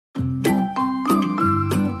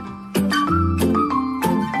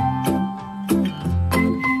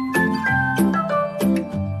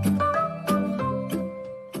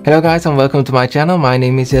Hello guys and welcome to my channel. My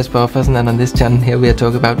name is Jesper Offersen, and on this channel here we are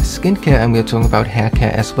talking about skincare and we are talking about hair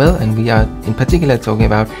care as well, and we are in particular talking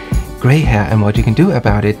about grey hair and what you can do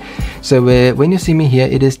about it. So when you see me here,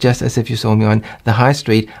 it is just as if you saw me on the high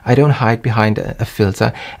street. I don't hide behind a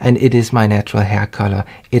filter, and it is my natural hair color.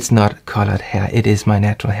 It's not colored hair, it is my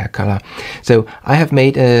natural hair color. So I have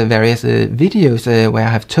made various videos where I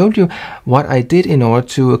have told you what I did in order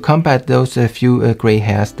to combat those few grey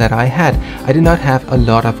hairs that I had. I did not have a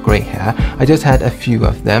lot of grey hair, I just had a few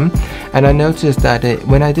of them, and I noticed that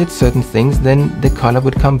when I did certain things, then the color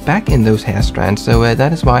would come back in those hair strands. So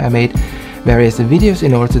that is why I made various videos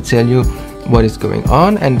in order to tell you what is going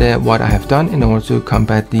on and what I have done in order to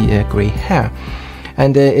combat the grey hair.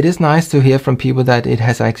 And it is nice to hear from people that it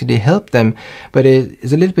has actually helped them, but it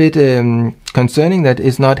is a little bit concerning that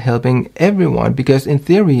it's not helping everyone, because in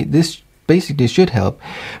theory this basically should help.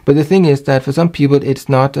 But the thing is that for some people it's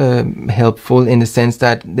not helpful, in the sense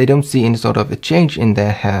that they don't see any sort of a change in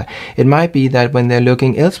their hair. It might be that when they're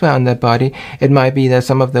looking elsewhere on their body, it might be that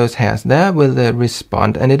some of those hairs there will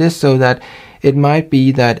respond, and it is so that it might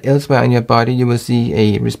be that elsewhere on your body you will see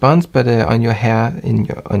a response, but on your hair,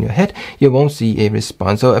 on your head, you won't see a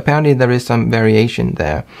response. So apparently there is some variation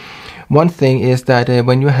there. One thing is that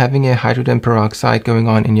when you're having a hydrogen peroxide going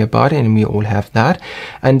on in your body, and we all have that,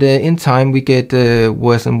 and in time we get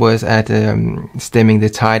worse and worse at stemming the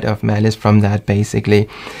tide of malice from that, basically,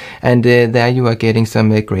 and there you are getting some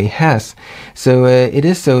grey hairs. So it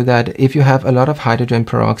is so that if you have a lot of hydrogen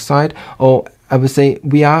peroxide, or I would say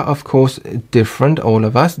we are of course different, all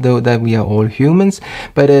of us, though that we are all humans,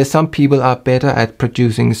 but some people are better at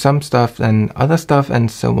producing some stuff than other stuff and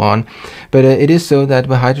so on. But it is so that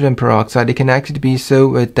with hydrogen peroxide it can actually be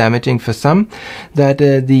so damaging for some that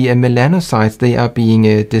the melanocytes, they are being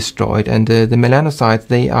destroyed, and the melanocytes,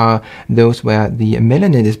 they are those where the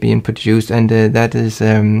melanin is being produced, and that is the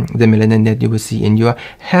melanin that you will see in your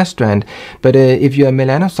hair strand. But if your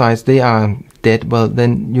melanocytes, they are dead, well,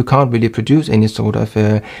 then you can't really produce any sort of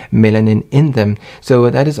melanin in them. So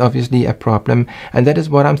that is obviously a problem, and that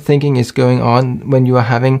is what I'm thinking is going on when you are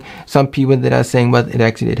having some people that are saying, well,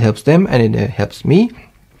 it helps them and it helps me,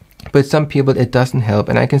 but some people it doesn't help.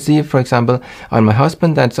 And I can see, for example, on my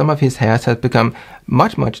husband, that some of his hairs have become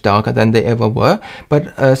much darker than they ever were,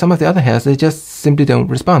 but some of the other hairs, they just simply don't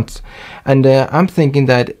respond. And I'm thinking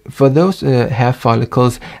that for those hair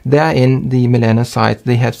follicles, they're in the melanocytes,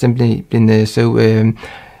 they have simply been so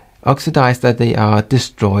oxidized that they are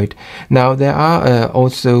destroyed. Now there are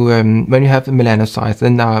also when you have melanocytes,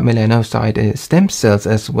 then there are melanocyte stem cells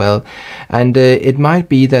as well, and it might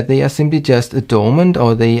be that they are simply just dormant,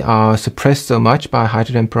 or they are suppressed so much by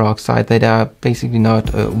hydrogen peroxide that they are basically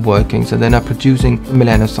not working, so they're not producing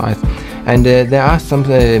melanocytes. And there are some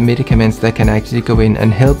medicaments that can actually go in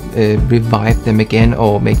and help revive them again,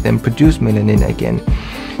 or make them produce melanin again.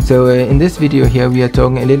 So in this video here we are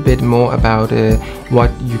talking a little bit more about what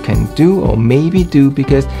you can do, or maybe do,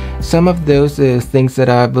 because some of those things that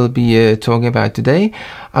I will be talking about today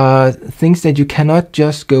are things that you cannot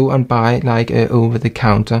just go and buy like over the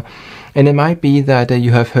counter. And it might be that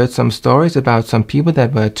you have heard some stories about some people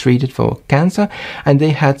that were treated for cancer, and they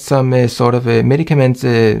had some sort of medicaments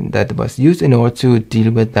that was used in order to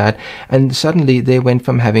deal with that, and suddenly they went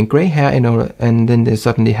from having grey hair and then they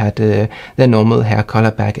suddenly had their normal hair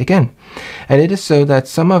color back again. And it is so that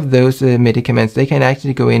some of those medicaments, they can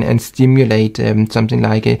actually go in and stimulate something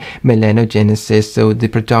like a melanogenesis, so the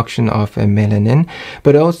production of melanin,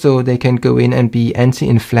 but also they can go in and be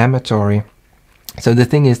anti-inflammatory. So the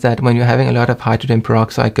thing is that when you're having a lot of hydrogen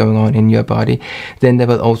peroxide going on in your body, then there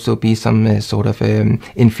will also be some sort of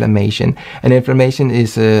inflammation. And inflammation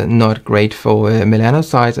is not great for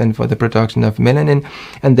melanocytes and for the production of melanin,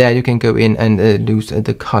 and there you can go in and lose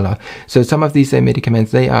the color. So some of these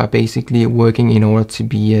medicaments, they are basically working in order to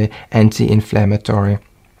be anti-inflammatory.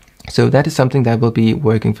 So that is something that will be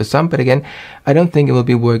working for some, but again, I don't think it will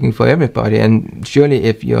be working for everybody. And surely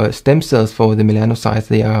if your stem cells for the melanocytes,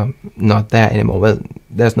 they are not there anymore, well,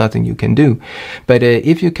 there's nothing you can do. But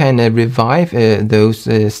if you can revive those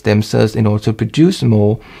stem cells in order to produce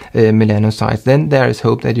more melanocytes, then there is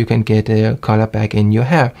hope that you can get color back in your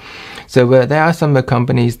hair. So there are some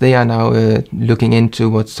companies, they are now looking into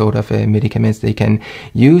what sort of medicaments they can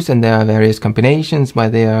use, and there are various combinations where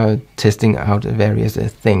they are testing out various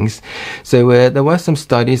things. So there were some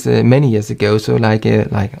studies many years ago, so like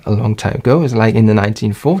a long time ago, it was like in the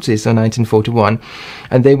 1940s, so 1941,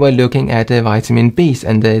 and they were looking at vitamin Bs,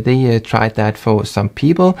 and they tried that for some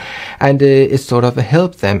people, and it sort of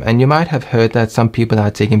helped them. And you might have heard that some people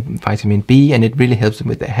are taking vitamin B, and it really helps them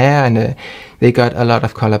with their hair, and they got a lot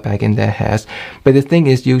of color back in their hairs. But the thing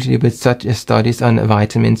is, usually with such studies on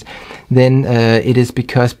vitamins, then it is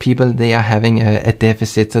because people, they are having a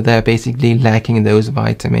deficit, so they're basically lacking those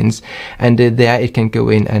vitamins, and there it can go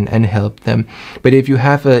in and help them. But if you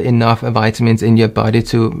have enough vitamins in your body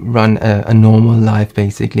to run a normal life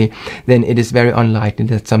basically, then it is very unlikely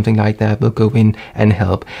that something like that will go in and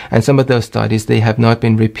help. And some of those studies, they have not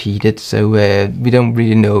been repeated, so we don't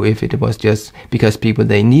really know if it was just because people,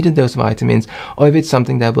 they needed those vitamins, or if it's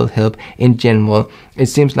something that will help in general. It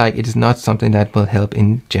seems like it is not something that will help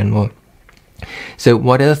in general. So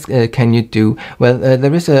what else can you do? Well,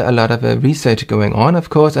 there is a lot of research going on,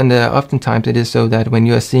 of course, and oftentimes it is so that when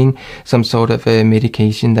you are seeing some sort of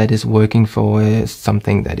medication that is working for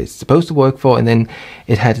something that it's supposed to work for, and then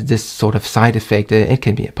it has this sort of side effect, it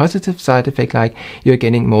can be a positive side effect, like you're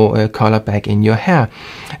getting more color back in your hair,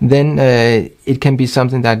 then it can be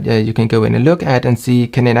something that you can go in and look at and see,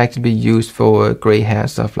 can it actually be used for gray hair,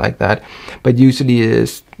 stuff like that. But usually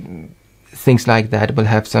things like that will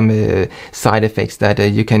have some side effects that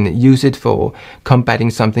you can use it for combating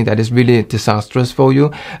something that is really disastrous for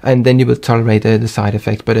you, and then you will tolerate the side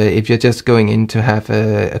effects. But if you're just going in to have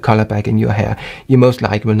a color back in your hair, you most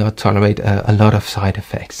likely will not tolerate a lot of side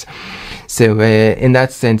effects. So in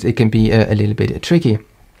that sense, it can be a little bit tricky.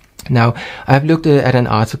 Now, I've looked at an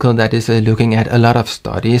article that is looking at a lot of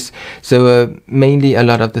studies. So mainly a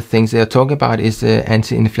lot of the things they're talking about is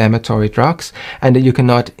anti-inflammatory drugs, and you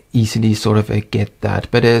cannot easily sort of get that.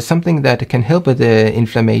 But something that can help with the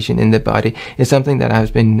inflammation in the body is something that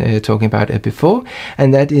I've been talking about before,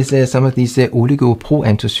 and that is some of these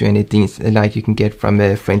oligoproanthocyanidins, like you can get from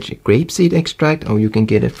French grapeseed extract, or you can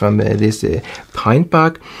get it from this pine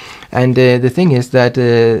bark. And the thing is that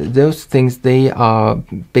those things, they are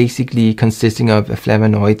basically consisting of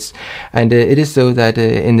flavonoids, and it is so that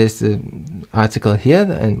in this article here,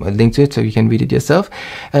 and I'll link to it so you can read it yourself,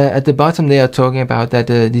 at the bottom they are talking about that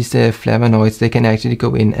these flavonoids, they can actually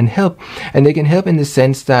go in and help, and they can help in the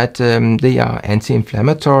sense that they are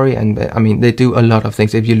anti-inflammatory, and I mean, they do a lot of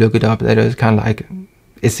things. If you look it up, that is kind of like,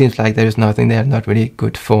 it seems like there is nothing they are not really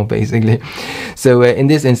good for, basically. So in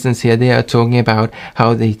this instance here, they are talking about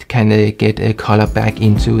how they can get a color back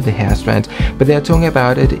into the hair strands, but they are talking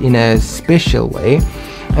about it in a special way,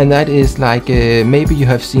 and that is like maybe you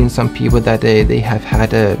have seen some people that they have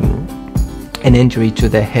had an injury to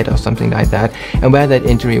their head or something like that, and where that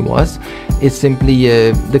injury was, it's simply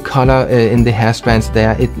the color in the hair strands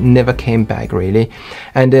there, it never came back really.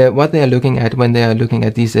 And what they are looking at when they are looking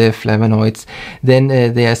at these flavonoids, then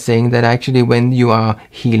they are saying that actually when you are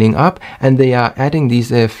healing up and they are adding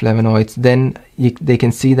these flavonoids, then they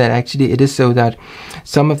can see that actually it is so that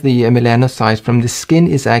some of the melanocytes from the skin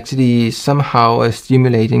is actually somehow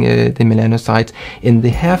stimulating the melanocytes in the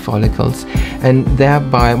hair follicles, and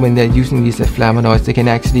thereby when they're using these flavonoids, they can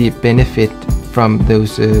actually benefit from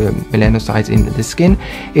those melanocytes in the skin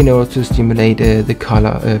in order to stimulate the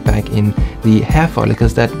color back in the hair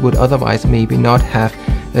follicles that would otherwise maybe not have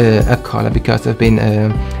a color because there have been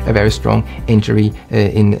a very strong injury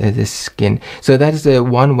in the skin. So that is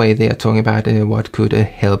one way they are talking about what could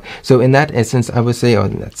help. So in that essence, I would say, or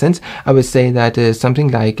in that sense, I would say that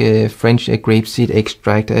something like French grapeseed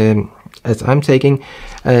extract, as I'm taking,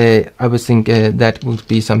 I would think that would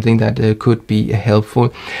be something that could be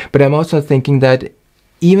helpful. But I'm also thinking that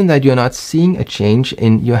even that you're not seeing a change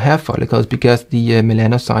in your hair follicles because the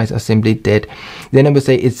melanocytes are simply dead, then I would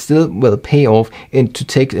say it still will pay off to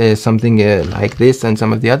take something like this and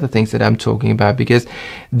some of the other things that I'm talking about, because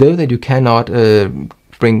though that you cannot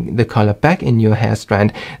bring the color back in your hair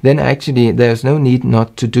strand, then actually there's no need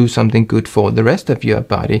not to do something good for the rest of your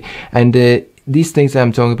body. And these things that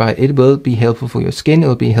I'm talking about, it will be helpful for your skin, it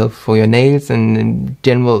will be helpful for your nails, and in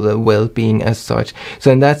general well-being as such.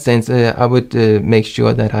 So in that sense, I would make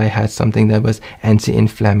sure that I had something that was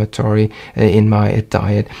anti-inflammatory in my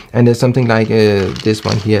diet. And there's something like this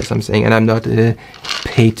one here, as I'm saying, and I'm not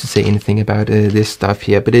paid to say anything about this stuff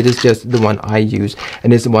here, but it is just the one I use,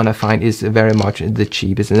 and it's the one I find is very much the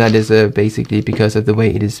cheapest, and that is basically because of the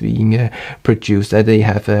way it is being produced, that they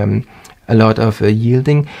have a lot of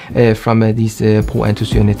yielding from these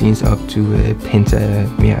proanthocyanidins up to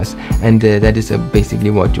pentamers, and that is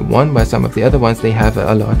basically what you want, while some of the other ones, they have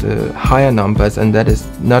a lot higher numbers, and that is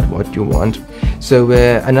not what you want. So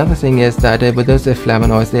another thing is that with those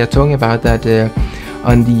flavonoids, they are talking about that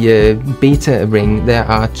on the beta ring there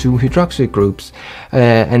are 2 hydroxyl groups,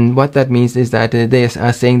 and what that means is that they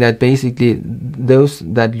are saying that basically those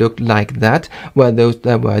that looked like that were those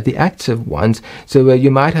that were the active ones. So you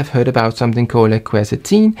might have heard about something called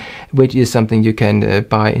quercetin, which is something you can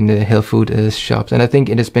buy in the health food shops, and I think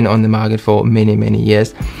it has been on the market for many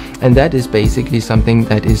years. and that is basically something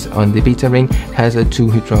that is on the beta ring, has a 2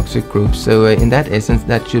 hydroxy groups. So in that essence,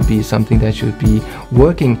 that should be something that should be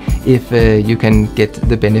working if you can get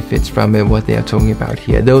the benefits from what they are talking about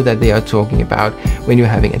here, though that they are talking about when you're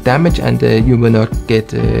having a damage, and you will not get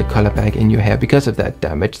color back in your hair because of that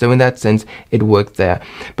damage. So in that sense, it worked there,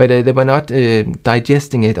 but they were not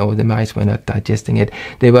digesting it, or the mice were not digesting it.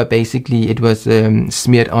 They were basically, it was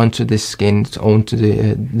smeared onto the skin, onto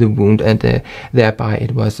the wound, and thereby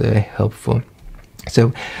it was helpful.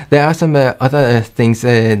 So there are some other things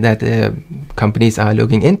that companies are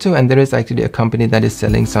looking into, and there is actually a company that is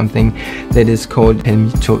selling something that is called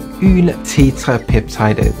palmitoyl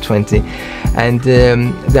tetrapeptide 20, and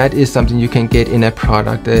that is something you can get in a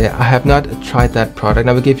product. I have not tried that product.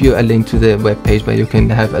 I will give you a link to the webpage where you can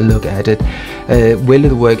have a look at it. Will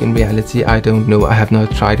it work in reality? I don't know. I have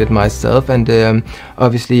not tried it myself, and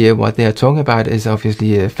obviously what they are talking about is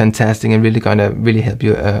obviously fantastic and really gonna help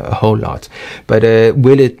you a whole lot, but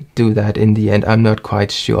will it do that in the end? I'm not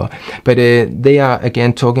quite sure. But they are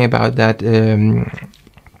again talking about that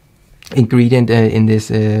ingredient in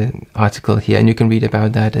this article here, and you can read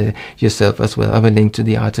about that yourself as well. I will link to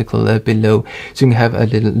the article below so you can have a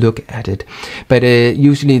little look at it. But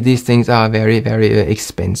usually these things are very, very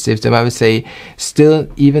expensive, so I would say still,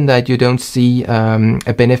 even that you don't see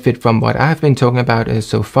a benefit from what I have been talking about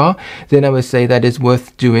so far, then I would say that it's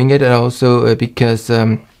worth doing it, and also because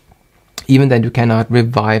even that you cannot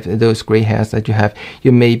revive those gray hairs that you have,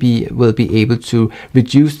 you maybe will be able to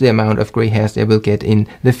reduce the amount of gray hairs they will get in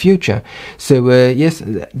the future. So yes,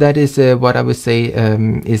 that is what I would say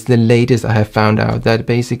is the latest I have found out, that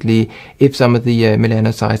basically if some of the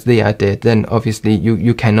melanocytes, they are dead, then obviously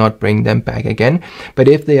you cannot bring them back again. But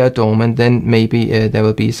if they are dormant, then maybe there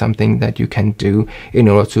will be something that you can do in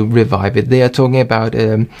order to revive it. They are talking about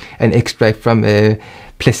an extract from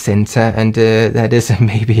placenta, and that is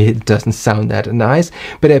maybe it doesn't sound that nice,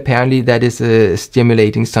 but apparently that is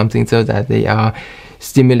stimulating something, so that they are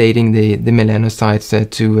stimulating the melanocytes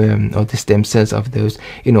or the stem cells of those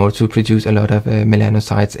in order to produce a lot of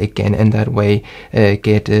melanocytes again, and that way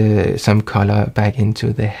get some color back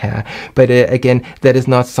into the hair. But again, that is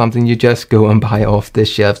not something you just go and buy off the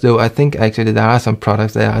shelves, though I think actually there are some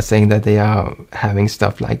products that are saying that they are having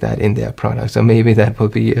stuff like that in their products, so maybe that will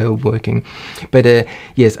be working. But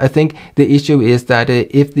yes, I think the issue is that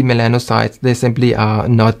if the melanocytes, they simply are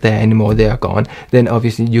not there anymore, they are gone, then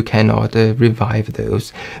obviously you cannot revive those.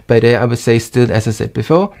 But I would say still, as I said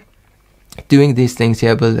before, doing these things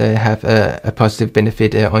here will have a positive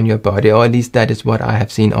benefit on your body, or at least that is what I have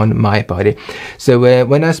seen on my body. So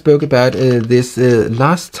when I spoke about this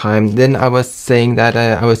last time, then I was saying that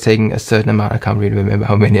I was taking a certain amount. I can't really remember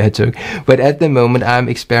how many I took, but at the moment I'm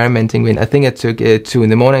experimenting with, I think I took 2 in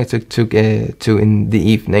the morning, I took 2 in the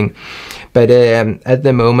evening. But at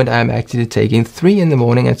the moment I'm actually taking 3 in the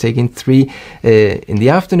morning, I'm taking 3 in the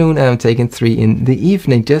afternoon, and I'm taking 3 in the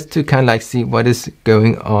evening, just to kind of like see what is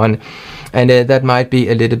going on. And that might be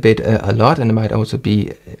a little bit a lot, and it might also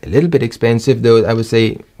be a little bit expensive, though I would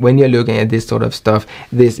say when you're looking at this sort of stuff,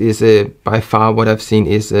 this is by far what I've seen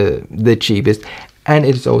is the cheapest, and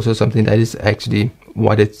it's also something that is actually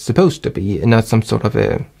what it's supposed to be, and not some sort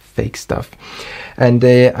of fake stuff. And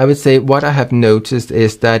I would say what I have noticed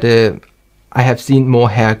is that I have seen more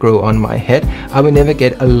hair grow on my head. I will never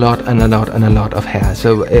get a lot and a lot and a lot of hair,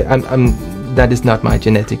 so that is not my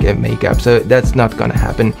genetic makeup, so that's not gonna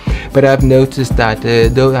happen. But I've noticed that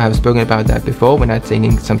though I have spoken about that before, when I'm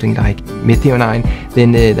taking something like L-Methionine,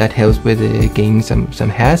 then that helps with gaining some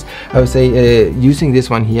hairs. I would say using this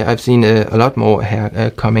one here, I've seen a lot more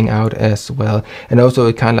hair coming out as well, and also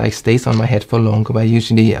it kind of like stays on my head for longer, where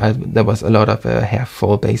usually there was a lot of hair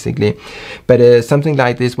fall basically. But something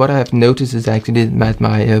like this, what I have noticed is actually that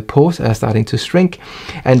my pores are starting to shrink,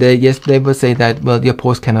 and yes, they will say that, well, your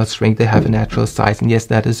pores cannot shrink, they have a natural size, and yes,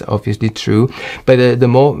 that is obviously true, but the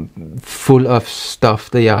more full of stuff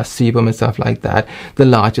they are, sebum and stuff like that, the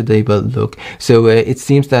larger they will look. So it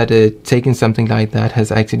seems that taking something like that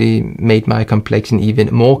has actually made my complexion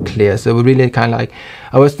even more clear. So really kind of like,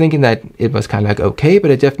 I was thinking that it was kind of like okay,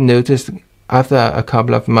 but I just noticed after a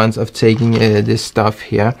couple of months of taking this stuff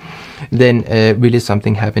here, then really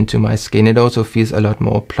something happened to my skin. It also feels a lot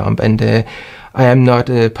more plump, and I am not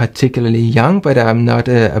particularly young, but I'm not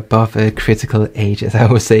above a critical age, as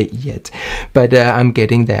I would say, yet. But I'm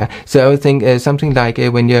getting there. So I would think something like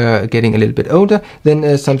when you're getting a little bit older,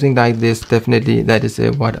 then something like this, definitely that is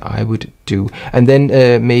what I would do. And then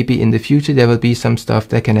maybe in the future there will be some stuff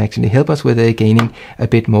that can actually help us with gaining a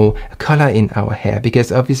bit more color in our hair,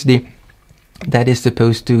 because obviously that is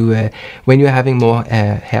supposed to, when you're having more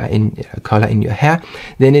hair in color in your hair,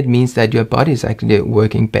 then it means that your body is actually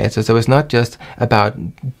working better. So it's not just about,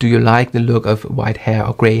 do you like the look of white hair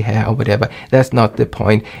or gray hair or whatever. That's not the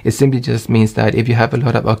point. It simply just means that if you have a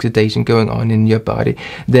lot of oxidation going on in your body,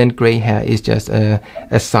 then gray hair is just a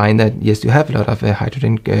sign that yes, you have a lot of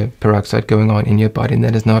hydrogen peroxide going on in your body, and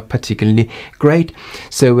that is not particularly great.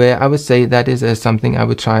 So I would say that is something I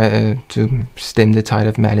would try to stem the tide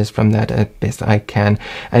of malice from that best I can.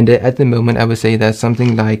 And at the moment I would say that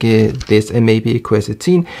something like this, maybe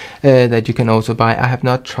quercetin, that you can also buy. I have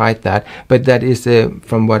not tried that, but that is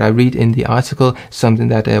from what I read in the article, something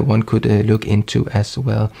that one could look into as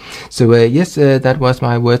well. So yes, that was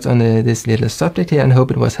my words on this little subject here, and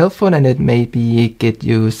hope it was helpful, and it maybe get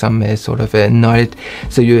you some sort of knowledge,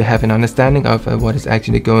 so you have an understanding of what is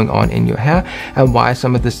actually going on in your hair and why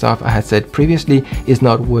some of the stuff I had said previously is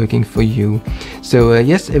not working for you. So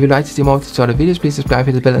yes, if you'd like to see more of this sort of videos, please subscribe,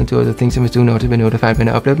 hit the bell, and do other things, and do know to be notified when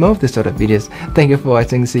I upload more of this sort of videos. Thank you for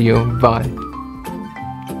watching. See you. Bye.